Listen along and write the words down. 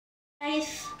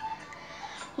Guys,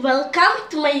 welcome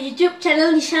to my YouTube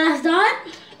channel Neshall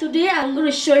Zorgo. Today I'm going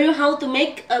to show you how to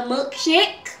make a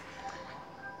milkshake,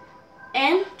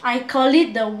 and I call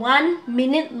it the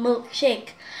 1-minute milkshake.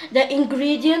 The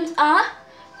ingredients are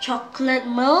chocolate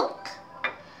milk,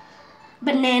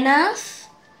 bananas,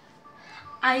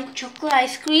 chocolate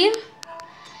ice cream,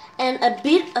 and a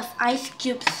bit of ice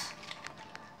cubes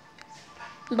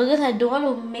because I don't want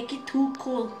to make it too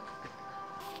cold.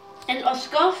 And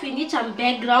of course, we need some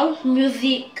background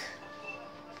music.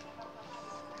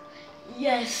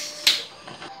 Yes.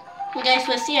 Guys,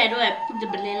 firstly, I put the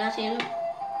bananas in.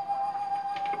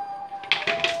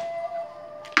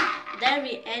 Then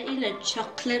we add in the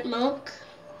chocolate milk.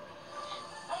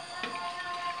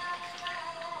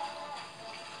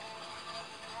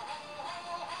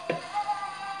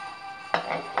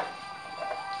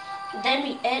 Then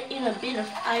we add in a bit of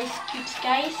ice cubes,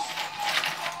 guys.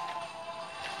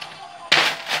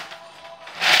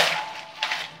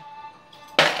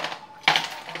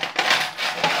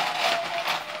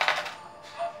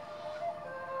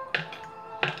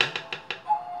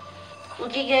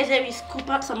 Okay guys, then we scoop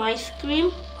out some ice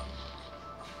cream.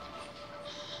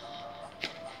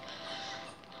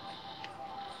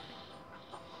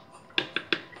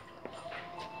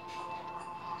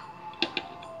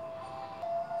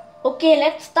 Okay,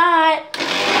 let's start.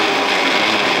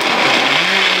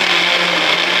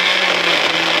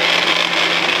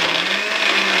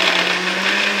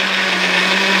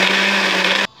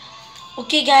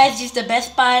 Okay guys, this is the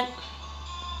best part.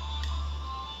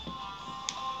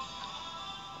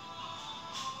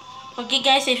 Okay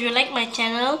guys, if you like my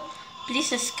channel, please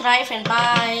subscribe and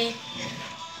bye.